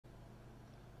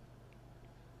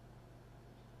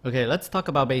Okay, let's talk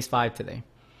about base 5 today.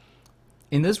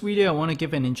 In this video, I want to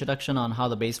give an introduction on how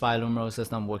the base 5 numeral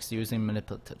system works using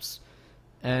manipulatives.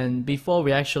 And before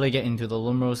we actually get into the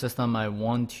numeral system, I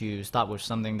want to start with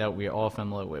something that we're all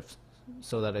familiar with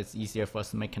so that it's easier for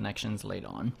us to make connections later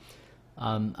on.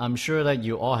 I'm sure that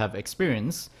you all have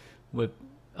experience with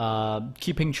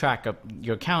keeping track of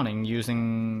your counting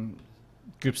using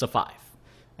groups of 5.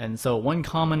 And so one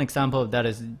common example of that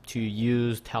is to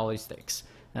use tally sticks.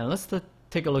 Now let's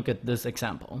take a look at this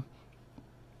example.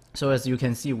 So as you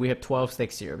can see, we have 12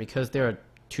 sticks here because there are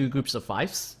two groups of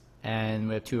 5s and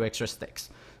we have 2 extra sticks.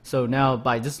 So now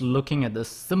by just looking at the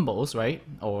symbols, right,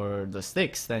 or the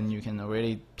sticks, then you can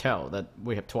already tell that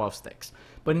we have 12 sticks.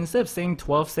 But instead of saying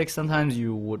 12 sticks, sometimes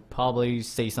you would probably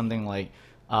say something like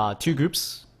 2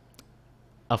 groups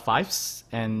of 5s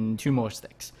and 2 more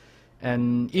sticks.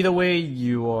 And either way,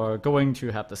 you are going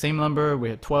to have the same number.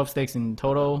 We have 12 sticks in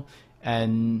total.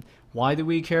 And why do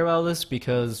we care about this?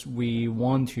 Because we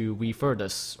want to refer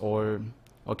this or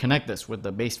connect this with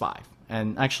the base 5.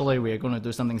 And actually, we are going to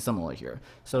do something similar here.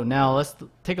 So now let's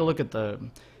take a look at the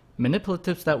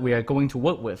manipulatives that we are going to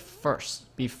work with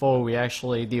first before we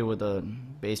actually deal with the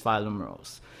base 5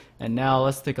 numerals. And now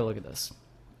let's take a look at this.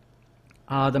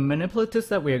 The manipulatives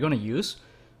that we are going to use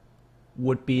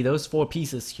would be those 4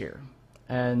 pieces here.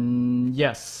 And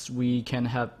yes, we can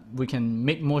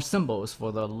make more symbols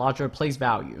for the larger place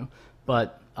value,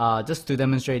 but just to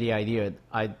demonstrate the idea,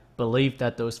 I believe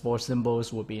that those 4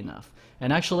 symbols would be enough.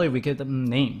 And actually, we give them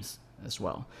names as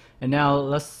well. And now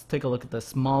let's take a look at the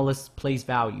smallest place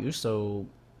value. So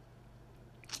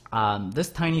this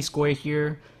tiny square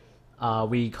here,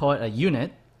 we call it a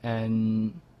unit,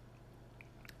 and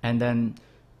then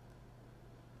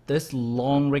this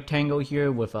long rectangle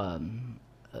here with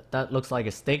that looks like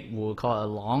a stick, we'll call it a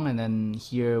long, and then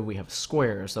here we have a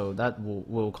square, so that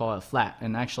we'll call it flat,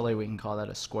 and actually we can call that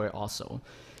a square also.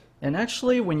 And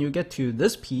actually when you get to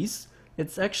this piece,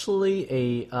 it's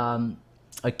actually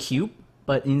a cube,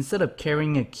 but instead of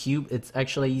carrying a cube, it's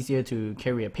actually easier to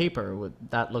carry a paper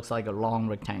that looks like a long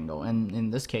rectangle, and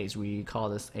in this case we call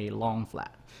this a long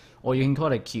flat, or you can call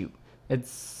it a cube.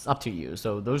 It's up to you,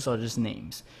 so those are just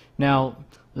names. Now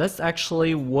let's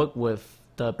actually work with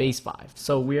the base 5.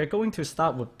 So we are going to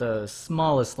start with the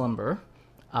smallest number,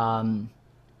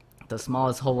 the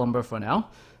smallest whole number for now.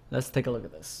 Let's take a look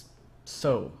at this.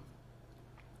 So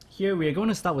here we are going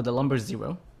to start with the number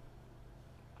 0.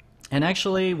 And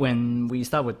actually when we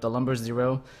start with the number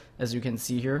 0, as you can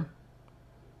see here,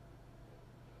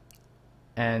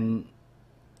 and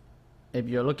if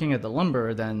you're looking at the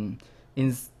number, then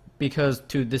because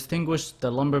to distinguish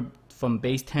the number from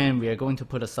base 10, we are going to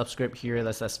put a subscript here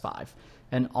that says 5.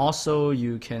 And also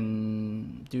you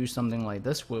can do something like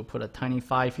this. We'll put a tiny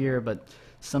 5 here, but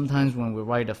sometimes when we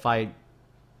write a 5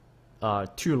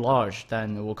 too large,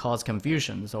 then it will cause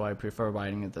confusion, so I prefer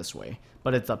writing it this way.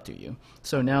 But it's up to you.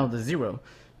 So now the 0.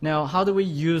 Now how do we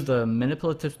use the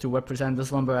manipulatives to represent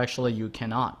this number? Actually you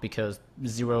cannot, because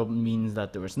 0 means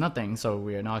that there is nothing, so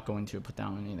we are not going to put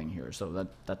down anything here, so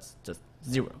that's just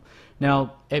 0.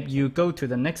 Now if you go to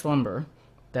the next number,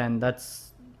 then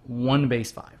that's 1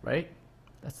 base 5, right?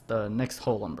 That's the next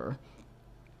whole number.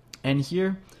 And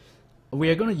here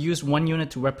we are going to use 1 unit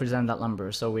to represent that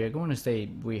number, so we are going to say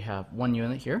we have 1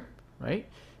 unit here, right?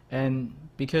 And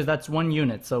because that's 1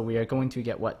 unit, so we are going to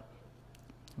get what?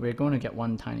 We're going to get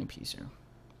 1 tiny piece here.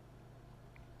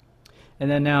 And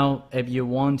then now if you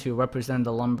want to represent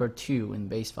the number 2 in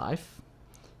base 5,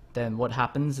 then what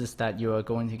happens is that you are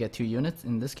going to get 2 units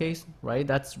in this case, right?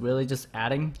 That's really just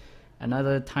adding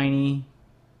another tiny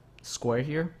square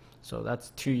here, so that's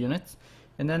 2 units.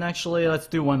 And then actually let's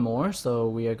do one more, so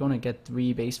we are going to get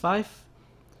 3 base 5,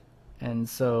 and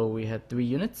so we have 3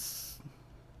 units.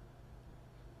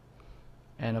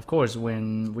 And of course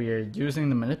when we are using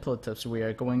the manipulatives, we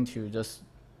are going to just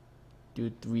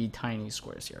do 3 tiny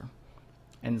squares here,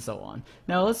 and so on.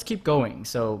 Now let's keep going.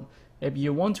 So if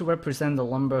you want to represent the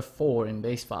number 4 in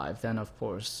base 5, then of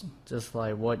course, just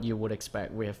like what you would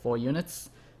expect, we have 4 units,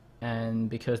 and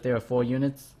because there are 4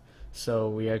 units, so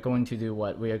we are going to do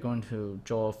what? We are going to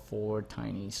draw 4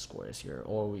 tiny squares here,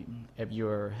 or if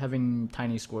you're having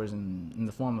tiny squares in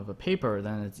the form of a paper,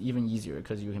 then it's even easier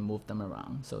because you can move them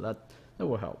around, so that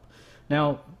will help.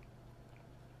 Now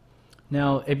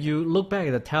if you look back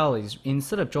at the tallies,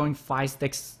 instead of drawing 5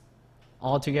 sticks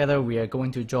all together, we are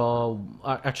going to draw,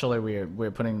 actually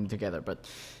we're putting them together, but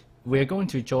we're going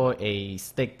to draw a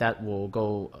stick that will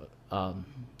go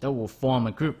that will form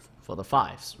a group for the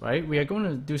 5s, right? We are going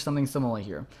to do something similar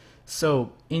here.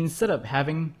 So instead of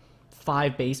having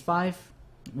 5 base 5,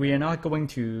 we are not going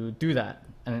to do that,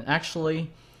 and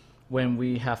actually when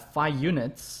we have 5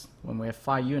 units,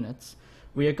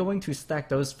 we are going to stack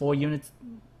those 4 units,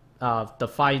 the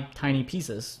 5 tiny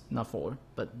pieces, not 4,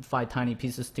 but 5 tiny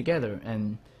pieces together,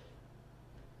 and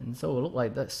so it will look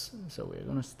like this. So we're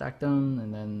going to stack them,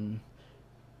 and then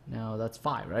now that's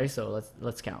 5, right? So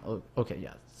let's count. Okay,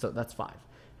 yeah, so that's 5,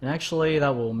 and actually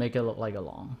that will make it look like a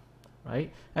long,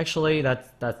 right? Actually, that's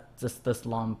just this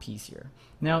long piece here.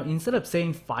 Now, instead of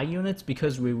saying 5 units,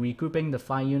 because we're regrouping the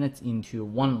 5 units into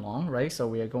one long, right? So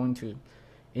we are going to,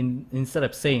 instead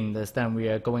of saying this, then we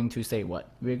are going to say what?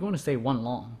 We're going to say one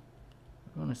long.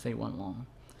 We're going to say one long.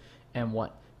 And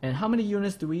what? And how many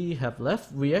units do we have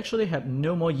left? We actually have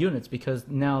no more units, because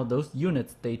now those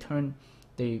units,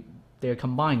 they're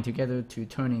combined together to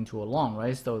turn into a long,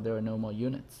 right? So there are no more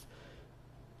units.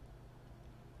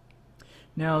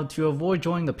 Now, to avoid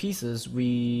joining the pieces,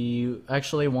 we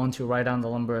actually want to write down the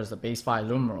number as the base 5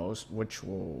 numerals, which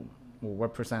will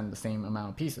represent the same amount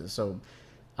of pieces. So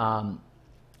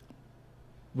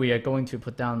we are going to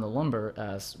put down the number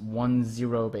as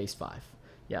 10 base 5.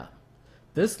 Yeah,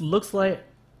 this looks like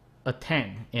a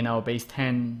 10 in our base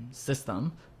 10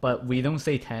 system, but we don't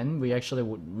say 10. We actually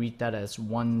would read that as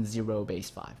 10 base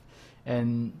 5.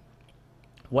 And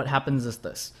what happens is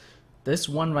this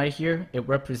one right here, it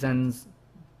represents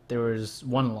there is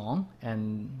one long,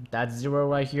 and that 0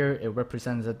 right here, it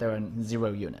represents that there are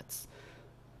 0 units.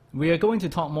 We are going to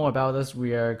talk more about this.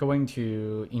 We are going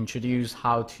to introduce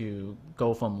how to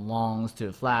go from longs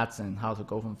to flats and how to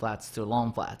go from flats to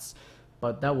long flats,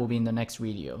 but that will be in the next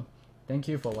video. Thank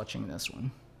you for watching this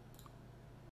one.